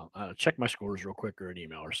 Like, I don't check my scores real quick or an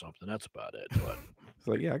email or something. That's about it. But it's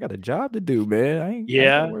like, yeah, I got a job to do, man. I ain't gotta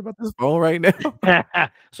yeah. worry about this phone right now.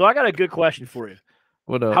 So I got a good question for you.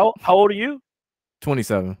 What up? How old are you?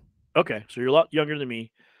 27. Okay, so you're a lot younger than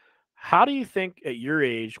me. How do you think at your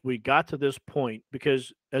age we got to this point?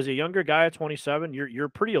 Because as a younger guy at 27, you're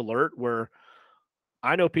pretty alert. Where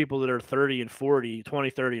I know people that are 30 and 40, 20,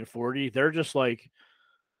 30 and 40. They're just like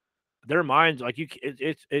their minds like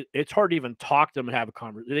it's hard to even talk to them and have a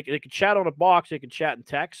conversation. They can chat on a box, they can chat and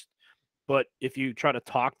text, but if you try to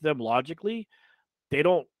talk to them logically, they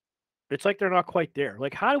don't. It's like they're not quite there.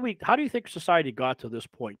 Like how do you think society got to this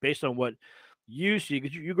point based on what you see?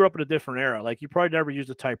 Because you grew up in a different era. Like you probably never used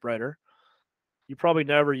a typewriter. You probably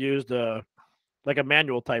never used a like a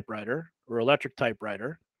manual typewriter or electric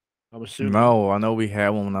typewriter. I'm assuming No, I know we had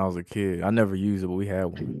one when I was a kid. I never used it, but we had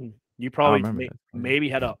one. you I probably remember that. maybe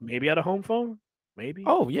had a home phone. Maybe.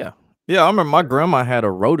 Oh yeah, yeah. I remember my grandma had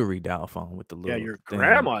a rotary dial phone with the Yeah, little your thing.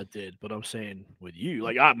 grandma did, but I'm saying with you,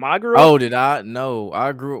 like I grew up. Oh, did I? No,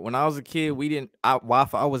 I grew up when I was a kid. We didn't.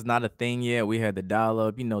 Wi-Fi was not a thing yet. We had the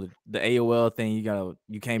dial-up. You know, the AOL thing.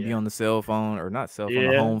 You can't be Yeah, on the cell phone or not cell phone,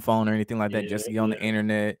 the yeah, home phone or anything like that. yeah, Just to get on the yeah.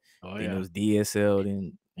 internet. Oh Then it yeah, was DSL,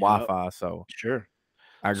 then yeah, Wi-Fi. So sure.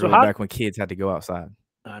 I So grew up how? back when kids had to go outside.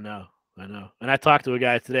 I know, I know. And I talked to a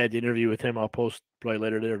guy today. I did an interview with him. I'll post probably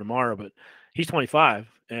later today or tomorrow. But he's 25,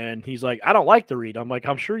 and he's like, I don't like to read. I'm like,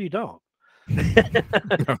 I'm sure you don't,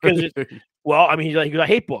 because well, I mean, he goes, I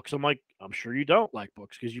hate books. I'm like, I'm sure you don't like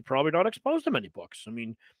books because you probably not exposed to many books. I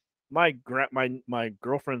mean, my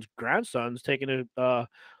girlfriend's grandson's taking a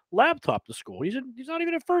laptop to school. He's not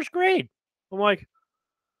even in first grade. I'm like,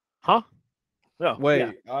 huh? Oh yeah,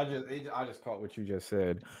 Wait, I just caught what you just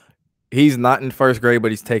said. He's not in first grade,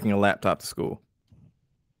 but he's taking a laptop to school.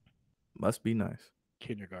 Must be nice.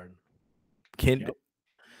 kindergarten. Kind Yep,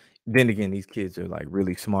 Then again, these kids are like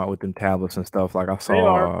really smart with them tablets and stuff. Like I they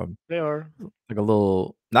are. saw They are. like a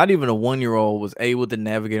little, not even a 1-year-old was able to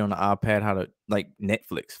navigate on the iPad how to like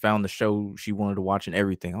Netflix, found the show she wanted to watch and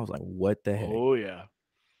everything. I was like, what the heck? Oh yeah. You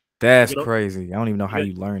That's gotta crazy. I don't even know you how got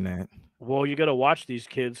you learn that. well, you gotta watch these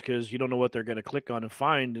kids because you don't know what they're gonna click on and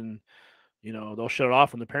find, and they'll shut it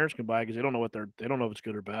off when the parents can buy because they don't know if it's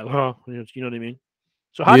good or bad. Huh? You know what I mean?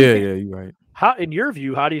 So how do you Yeah, think yeah, you're right. how in your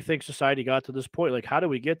view, how do you think society got to this point? Like how do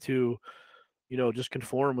we get to, just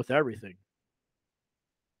conform with everything?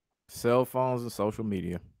 Cell phones and social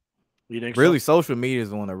media. You think so? Really, social media is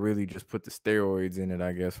the one that really just put the steroids in it,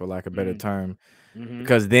 I guess, for lack of a better Mm, term. mhm.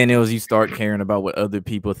 Because then it was you start caring about what other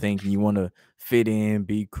people think and you want to fit in,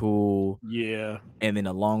 be cool. Yeah. And then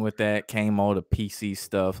along with that came all the PC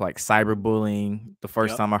stuff like cyberbullying. The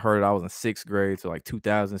first Yep. time I heard it, I was in 6th grade, so like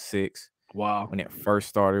 2006 Wow. when it first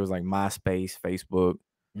started. It was like MySpace, Facebook.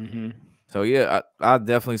 Mhm. So yeah, I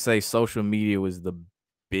definitely say social media was the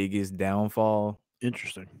biggest downfall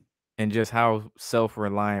Interesting. and just how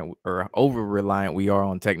self-reliant or over-reliant we are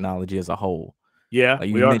on technology as a whole. Yeah,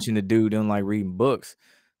 Like we you are. mentioned the dude didn't like reading books.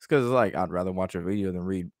 It's because like I'd rather watch a video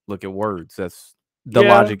than look at words. That's the Yeah,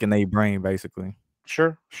 logic in their brain, basically.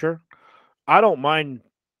 sure, sure. I don't mind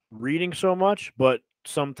reading so much, but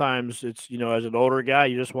sometimes it's, as an older guy,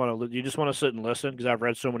 you just want to sit and listen because I've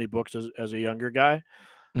read so many books as a younger guy.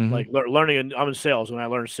 Hmm. Like learning, and I'm in sales. When I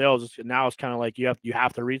learned sales, now it's kind of like you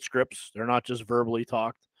have to read scripts. They're not just verbally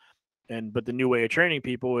talked. But the new way of training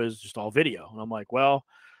people is just all video. And I'm like, well,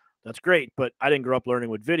 that's great, but I didn't grow up learning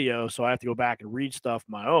with video, so I have to go back and read stuff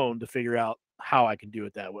my own to figure out how I can do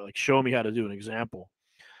it that way. Like show me how to do an example.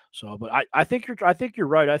 So, but I think you're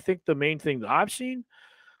right. I think the main thing that I've seen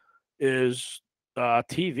is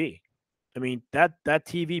TV. I mean that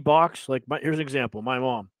TV box. Like here's an example. My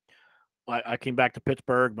mom. I came back to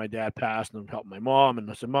Pittsburgh. My dad passed, and I'm helping my mom. And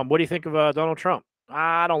I said, "Mom, what do you think of Donald Trump?"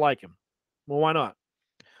 I don't like him. Well, why not?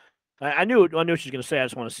 I knew what she was going to say. I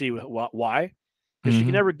just want to see why. Because Hmm.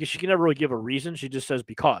 she can never really give a reason. She just says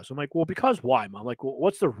because. I'm like, well, because why, Mom? Like, well,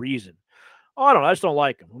 what's the reason? Oh, I don't know. I just don't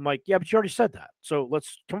like him. I'm like, yeah, but you already said that. So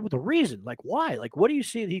let's come up with a reason. Like, why? Like, what do you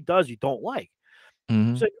see that he does you don't like? She's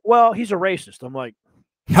Hmm. like, well, he's a racist. I'm like,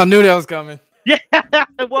 I knew that was coming. Yeah,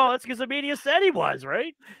 well, it's because the media said he was,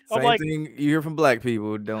 right? I'm Same like, thing you hear from black people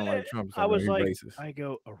who don't like Trump. I So was he's like, racist. I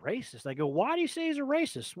go, a racist? I go, why do you say he's a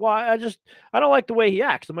racist? Why? I don't like the way he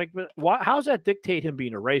acts. I'm like, but why? How's that dictate him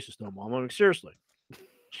being a racist, no, Mom? I'm like, seriously.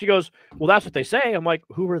 She goes, well, that's what they say. I'm like,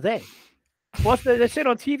 who are they? Well, they say it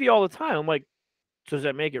on TV all the time. I'm like, does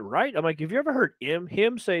that make it right? I'm like, have you ever heard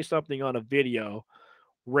him say something on a video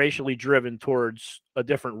racially driven towards a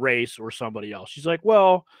different race or somebody else? She's like,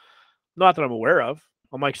 well, not that I'm aware of.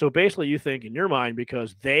 I'm like, so basically, you think in your mind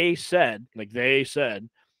because they said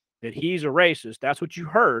that he's a racist. That's what you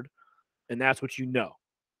heard, and that's what you know.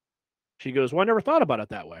 She goes, well, I never thought about it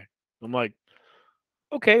that way. I'm like,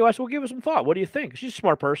 okay, well, so we'll give it some thought. What do you think? She's a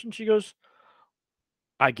smart person. She goes,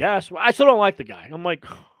 I guess. Well, I still don't like the guy. I'm like,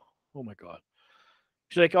 oh my god.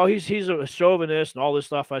 She's like, oh, he's a chauvinist and all this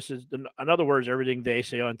stuff. I said, in other words, everything they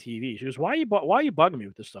say on TV. She goes, why are you bugging me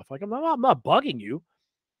with this stuff? Like, I'm not bugging you.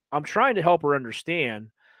 I'm trying to help her understand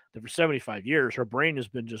that for 75 years, her brain has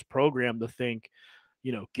been just programmed to think,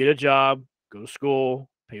 get a job, go to school,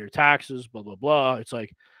 pay your taxes, blah, blah, blah. It's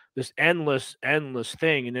like this endless, endless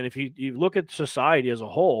thing. And then if you look at society as a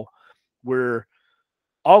whole, we're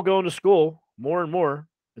all going to school more and more,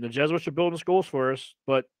 and the Jesuits are building schools for us,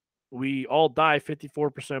 but we all die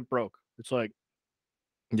 54% broke. It's like,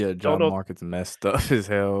 Yeah, don't job know. market's messed up as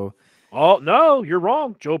hell. Oh, no, you're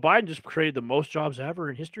wrong. Joe Biden just created the most jobs ever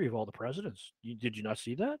in history of all the presidents. Did you not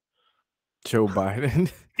see that? Joe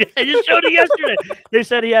Biden. Yeah, I just showed it yesterday. They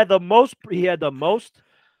said he had the most creative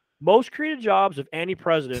jobs of any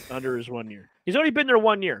president under his 1 year. He's only been there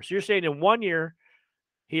 1 year. So you're saying in 1 year,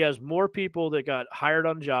 he has more people that got hired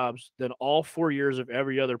on jobs than all 4 years of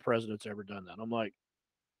every other president's ever done that. I'm like,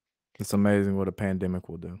 It's amazing what a pandemic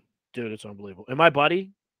will do. dude, it's unbelievable. And my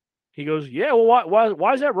buddy, he goes, yeah, well,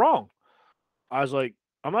 why is that wrong? I was like,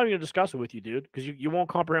 I'm not even gonna discuss it with you, dude, because you won't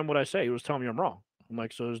comprehend what I say. He was telling me I'm wrong. I'm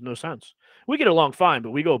like, so there's no sense. We get along fine,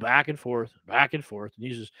 but we go back and forth, and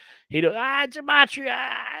he's just gematria.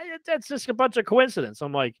 That's just a bunch of coincidence.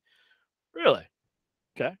 I'm like, really?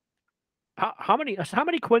 Okay. How many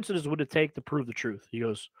coincidences would it take to prove the truth? He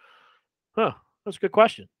goes, huh, that's a good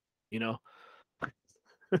question. You know,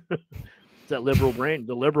 it's that liberal brain,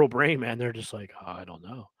 the liberal brain, man. They're just like, oh, I don't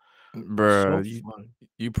know. So Bruh, fun.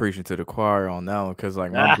 you preaching to the choir on that one because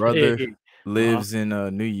like my Ah, brother uh-huh. lives in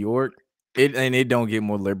New York. It don't get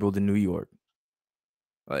more liberal than New York.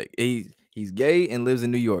 Like he's gay and lives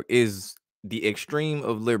in New York is the extreme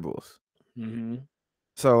of liberals. Mhm.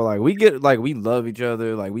 So like we get like we love each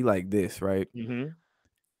other, like we like this, right? Mhm.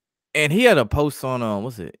 And he had a post on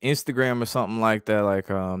what's it, Instagram or something like that, like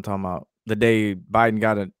talking about the day Biden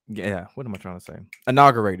got what am I trying to say?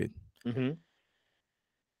 Inaugurated. Mhm.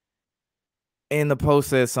 And the post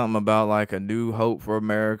said something about like a new hope for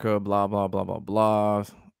America, blah, blah, blah, blah, blah.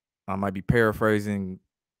 I might be paraphrasing,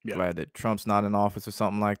 Yeah. glad that Trump's not in office or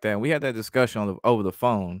something like that. And we had that discussion over the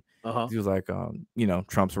phone. Uh-huh. He was like,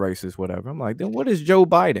 Trump's racist, whatever. I'm like, then what is Joe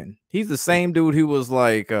Biden? He's the same dude who was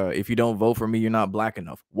like, if you don't vote for me, you're not black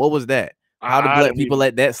enough. What was that? How did I black don't people even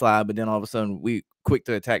let that slide? But then all of a sudden we quick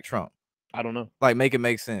to attack Trump. I don't know. Like, make it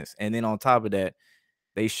make sense. And then on top of that,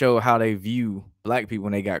 they show how they view black people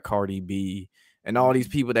when they got Cardi B and all these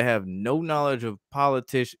Mhm. people that have no knowledge of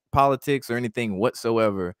politics or anything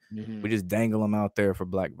whatsoever. We Mhm. just dangle them out there for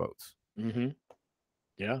black votes. Mhm.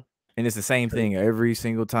 Yeah. And it's the same True. thing every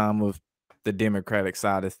single time with the Democratic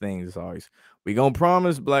side of things. It's always, we gonna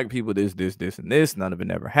promise black people this, this, this, and this. None of it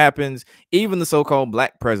never happens. Even the so-called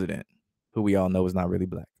black president, who we all know is not really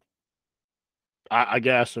black. I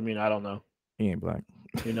guess. I mean, I don't know. He ain't black.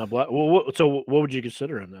 You're not black. Well, so what would you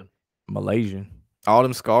consider him then? Malaysian. All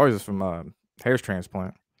them scars is from hair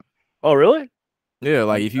transplant. Oh, really? Yeah,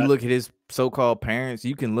 like You if you look at his so-called parents,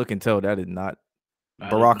 you can look and tell that is not I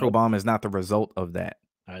didn't Barack know. Obama is not the result of that.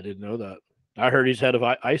 I didn't know that. I heard he's head of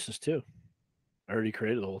ISIS too. I heard he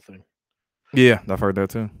created the whole thing. Yeah, I've heard that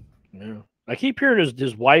too. Yeah. I keep hearing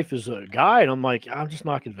his wife is a guy, and I'm like, I'm just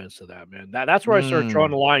not convinced of that, man. That's where I start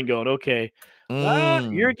drawing the Mm, line, going, okay,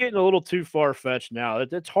 you're mm, getting a little too far fetched now.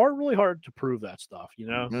 It's really hard to prove that stuff, you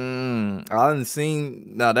know. I didn't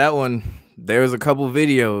seen now that one. There's a couple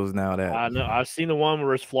videos now that I know I've seen the one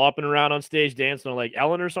where it's flopping around on stage dancing on like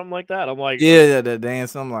Ellen or something like that. I'm like, yeah, that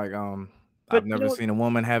dance. I'm like, I've but you never know, seen a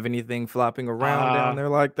woman have anything flopping around down uh, there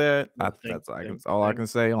like that. well, That's all I can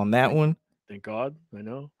say on that thank, one. thank God, I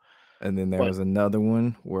know. And then there But was another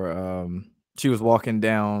one where she was walking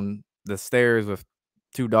down the stairs with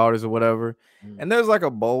two daughters or whatever, mm, and there's like a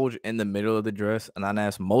bulge in the middle of the dress. And I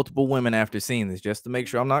asked multiple women after seeing this just to make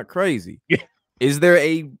sure I'm not crazy. yeah, Is there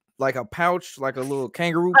a like a pouch, like a little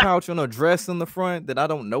kangaroo pouch on a dress in the front that I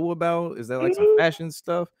don't know about? Is that like some fashion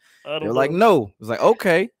stuff? I They're don't like, know. no. It was like,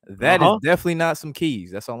 okay, that is Uh-huh. definitely not some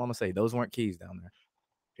keys. That's all I'm gonna say. Those weren't keys down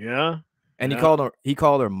there. Yeah. And Yeah. he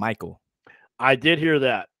called her Michael. I did hear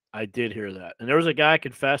that. I did hear that. And there was a guy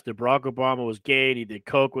confessed that Barack Obama was gay and he did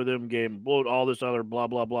coke with him, gave him blood, all this other blah,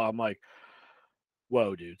 blah, blah. I'm like,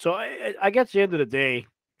 whoa, dude. So I guess at the end of the day,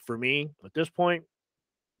 for me, at this point,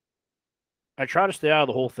 I try to stay out of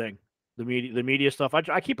the whole thing. The media stuff.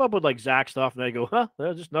 I keep up with like Zach stuff and I go, huh,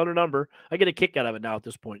 that's just another number. I get a kick out of it now at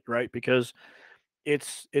this point, right? Because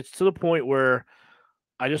it's to the point where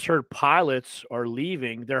I just heard pilots are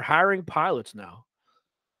leaving. They're hiring pilots now.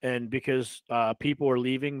 And because people are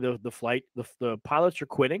leaving the flight, the pilots are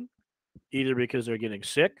quitting either because they're getting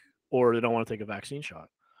sick or they don't want to take a vaccine shot.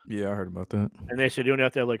 Yeah, I heard about that. And they said you only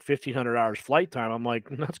have to have like 1,500 hours flight time. I'm like,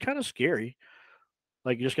 that's kind of scary.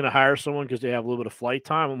 Like you're just going to hire someone because they have a little bit of flight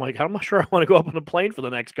time. I'm like, I'm not sure I want to go up on a plane for the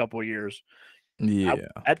next couple of years. I, Yeah.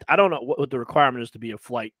 I don't know what the requirement is to be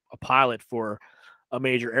a pilot for a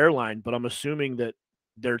major airline, but I'm assuming that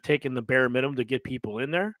they're taking the bare minimum to get people in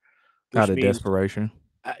there, Out which of means desperation.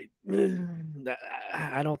 I,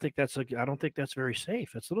 I don't think I don't think that's very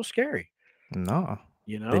safe. It's a little scary, No.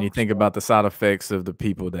 you Then you know. think So about the side effects of the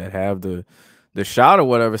people that have the shot or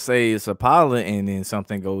whatever, say it's a pilot and then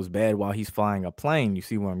something goes bad while he's flying a plane. You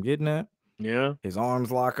see where I'm getting at? yeah, His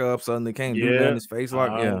arms lock up, suddenly can't do nothing, yeah, his face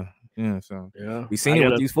lock. uh, Yeah. Yeah. So yeah. we I seen it with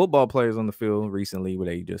gotta, these football players on the field recently where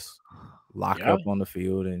they just lock yeah, up on the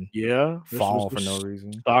field and yeah. There's fall for no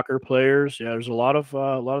reason. soccer players. Yeah, there's a lot of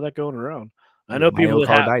that going around. I Yeah, know people that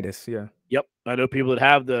have. myocarditis. Yeah. Yep, I know people that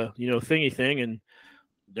have the thingy thing, and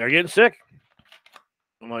they're getting sick.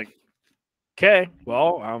 I'm like, okay,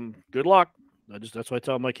 well, good luck. That's why I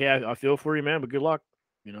tell them like, hey, I feel for you, man, but good luck.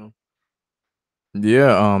 You know.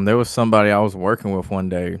 Yeah, there was somebody I was working with one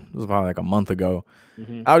day. It was probably like a month ago.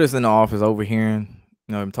 Hmm. I was just in the office overhearing,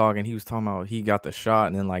 him talking. He was talking about he got the shot,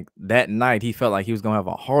 and then like that night, he felt like he was gonna have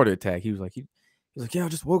a heart attack. He was like, yeah, I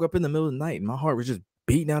just woke up in the middle of the night, and my heart was just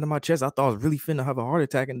beating out of my chest. I thought I was really finna have a heart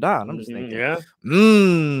attack and die. And I'm just thinking, Yeah.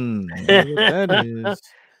 wonder what that is.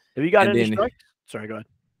 Have you got And any then, strikes? Sorry, go ahead.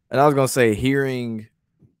 and I was gonna say, hearing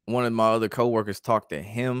one of my other coworkers talk to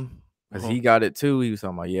him because Uh-huh. he got it too. He was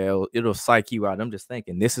talking about, yeah, it'll psych you out. I'm just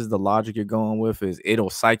thinking, this is the logic you're going with, is it'll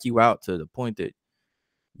psych you out to the point that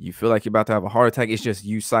you feel like you're about to have a heart attack. It's just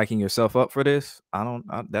you psyching yourself up for this.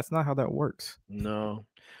 That's not how that works. No.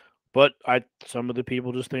 But some of the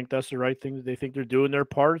people just think that's the right thing. They think they're doing their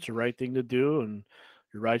part. It's the right thing to do, and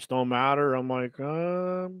your rights don't matter. I'm like,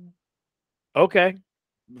 okay,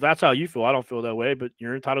 that's how you feel. I don't feel that way, but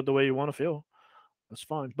you're entitled the way you want to feel. That's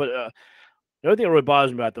fine. But the other thing that really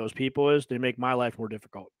bothers me about those people is they make my life more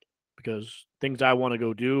difficult because things I want to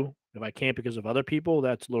go do, if I can't because of other people,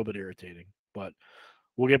 that's a little bit irritating. But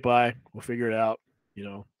we'll get by. We'll figure it out. I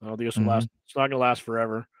don't think this will Mhm. last. It's not going to last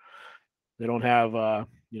forever. They don't have,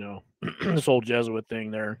 this old Jesuit thing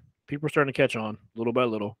there. People are starting to catch on little by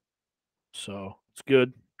little. So it's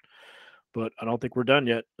good. But I don't think we're done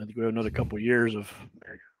yet. I think we have another couple years of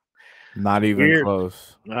Not some even weird.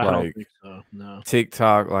 close. I don't Like think so. No.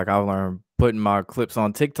 TikTok, like I learned putting my clips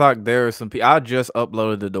on TikTok. There are some people. I just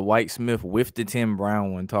uploaded the Dwight Smith with the Tim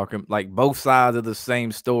Brown one, talking like both sides of the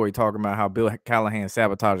same story, talking about how Bill Callahan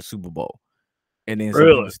sabotaged the Super Bowl. And then some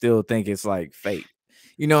Really? people still think it's like fake.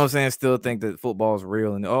 You know what I'm saying? Still think that football is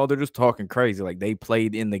real, and they're just talking crazy. Like they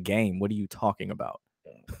played in the game. What are you talking about?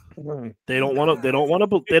 They don't want to. They don't want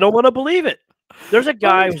to. They don't want to believe it. There's a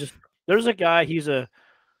guy Right. who's just. There's a guy. He was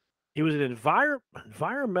an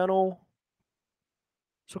environmental.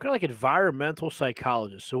 So kind of like environmental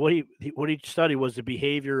psychologist. So what he studied was the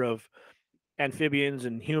behavior of amphibians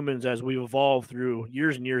and humans as we've evolved through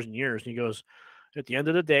years and years and years. And he goes, at the end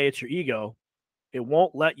of the day, it's your ego. It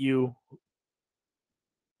won't let you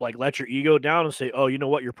let your ego down and say, oh, you know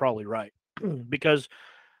what, you're probably right. Because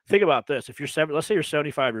think about this: if let's say you're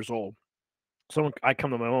 75 years old, I come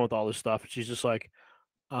to my mom with all this stuff, and she's just like,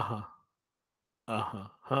 uh huh, huh,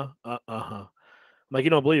 huh. I'm like, you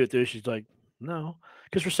don't believe it, dude? She's like, no,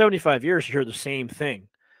 because for 75 years you heard the same thing.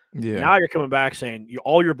 Yeah. Now you're coming back saying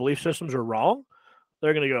all your belief systems are wrong.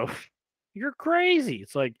 They're gonna go, you're crazy.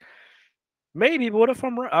 It's like maybe, but what if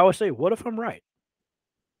I'm right? I always say, what if I'm right?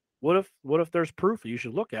 What if there's proof that you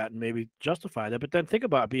should look at and maybe justify that? But then think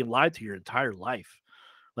about being lied to your entire life.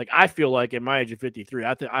 Like I feel like at my age of 53,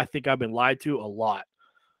 I think I've been lied to a lot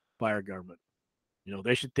by our government.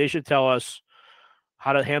 They should tell us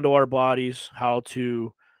how to handle our bodies, how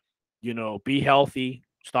to, be healthy,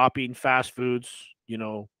 stop eating fast foods,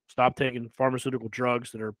 stop taking pharmaceutical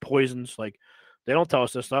drugs that are poisons. Like They don't tell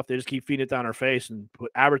us this stuff. They just keep feeding it down our face and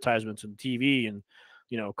put advertisements and TV and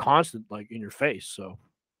constant like in your face. So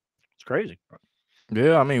it's crazy.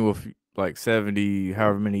 Yeah, I mean, with like 70,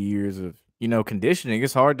 however many years of conditioning,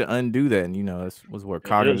 it's hard to undo that. And that's was what It is.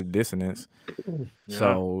 cognitive dissonance. Yeah.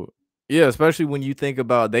 So yeah, especially when you think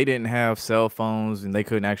about they didn't have cell phones and they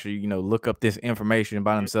couldn't actually look up this information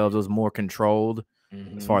by themselves. It was more controlled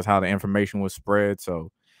as far as how the information was spread.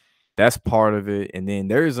 So that's part of it. And then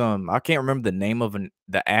there's I can't remember the name of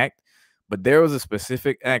the act, but there was a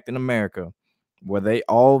specific act in America where they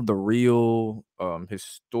all the real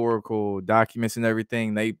historical documents and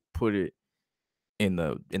everything, they put it in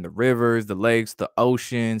the rivers, the lakes, the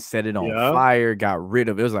ocean, set it on Yeah. fire, got rid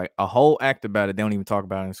of it. It was like a whole act about it. They don't even talk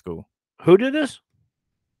about it in school. Who did this?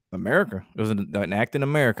 America. It was an act in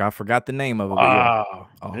America. I forgot the name of it, but yeah, Wow.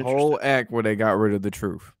 a Interesting. whole act where they got rid of the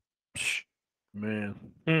truth.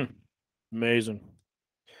 Man. Amazing.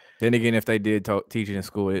 Then again, if they did teach it in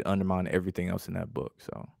school, it undermined everything else in that book.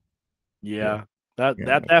 So Yeah.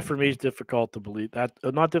 yeah, That for me is difficult to believe. That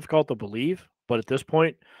not difficult to believe, but at this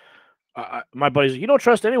point, my buddy's like, you don't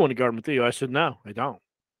trust anyone in government, do you? I said, no, I don't.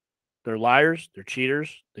 They're liars. They're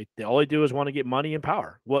cheaters. They all they do is want to get money and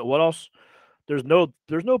power. What else? There's no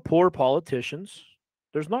poor politicians.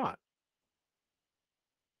 There's not.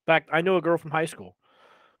 In fact, I know a girl from high school,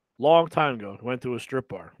 long time ago, went to a strip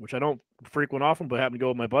bar, which I don't frequent often, but happened to go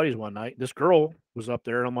with my buddies one night. This girl was up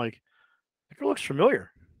there, and I'm like, that girl looks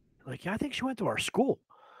familiar. Like, yeah, I think she went to our school.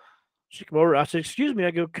 She came over. I said, excuse me.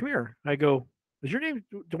 I go, come here. I go, is your name?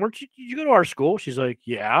 Did you go to our school? She's like,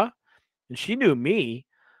 yeah. And she knew me.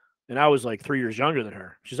 And I was like 3 years younger than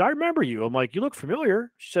her. She's, I remember you. I'm like, you look familiar.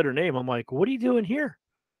 She said her name. I'm like, what are you doing here?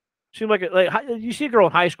 She seemed like you see a girl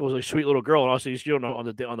in high school is like a sweet little girl, and also you see her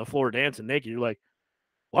on the floor dancing naked. You're like,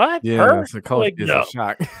 what? yeah, Her? it's a I'm culture. like, It's a no.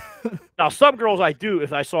 shock. Now some girls I do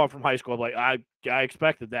if I saw them from high school. I'm like, I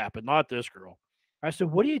expected that, but not this girl. I said,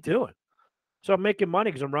 what are you doing? So I'm making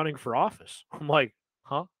money because I'm running for office. I'm like,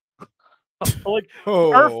 huh? Like,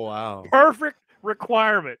 Oh wow. perfect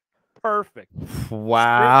requirement. Perfect.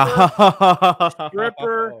 Wow.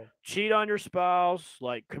 Stripper, cheat on your spouse,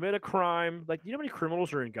 like commit a crime. Like, you know how many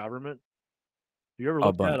criminals are in government? You ever A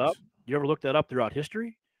look that bunch. up? You ever look that up throughout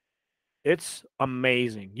history? It's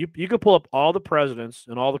amazing. You could pull up all the presidents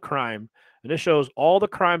and all the crime, and it shows all the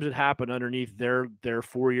crimes that happened underneath their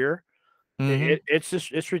 4 year.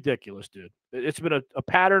 It's ridiculous, dude. It's been a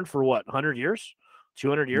pattern for what, 100 years,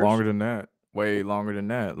 200 years. Longer than that. Way longer than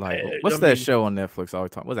that. Like, I what's that mean, show on Netflix all the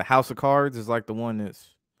time? Was it House of Cards? Is like the one that's.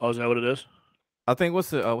 oh, is that what it is? I think what's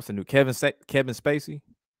the new Kevin Spacey?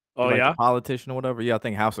 Oh Like the yeah. politician or whatever. Yeah, I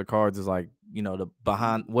think House of Cards is like the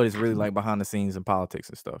behind what is really like behind the scenes in politics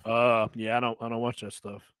and stuff. Yeah, I don't watch that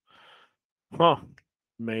stuff. Huh.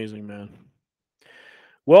 Amazing, man.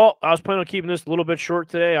 Well, I was planning on keeping this a little bit short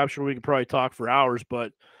today. I'm sure we could probably talk for hours,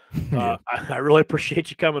 but Yeah. I really appreciate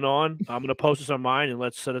you coming on. I'm going to post this on mine, and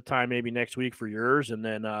let's set a time maybe next week for yours. And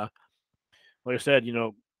then, like I said,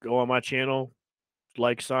 go on my channel,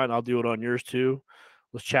 like sign. I'll do it on yours too.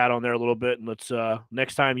 Let's chat on there a little bit, and let's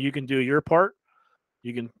next time you can do your part.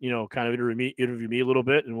 You can kind of interview me a little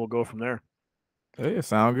bit, and we'll go from there. Yeah,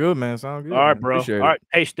 sound good, man. Sound good. All right, Man. bro. Appreciate All right.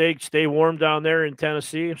 it. Hey, stay warm down there in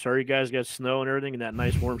Tennessee. I'm sorry you guys got snow and everything in that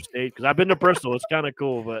nice warm state. Because I've been to Bristol. It's kind of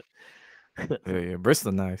cool, but Yeah,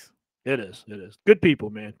 Bristol nice. it is. It is. Good people,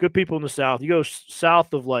 man. Good people in the South. You go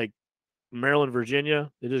south of like Maryland,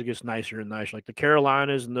 Virginia, it just gets nicer and nicer. Like the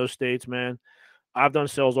Carolinas and those states, man. I've done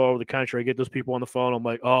sales all over the country. I get those people on the phone. I'm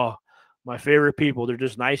like, oh, my favorite people. They're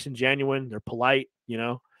just nice and genuine. They're polite,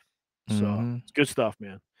 So it's good stuff,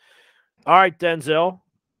 man. All right, Denzel.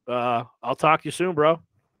 I'll talk to you soon, bro.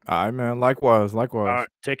 All right, man. Likewise. All right.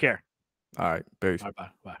 Take care. All right. Peace. All right, bye.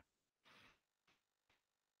 Bye.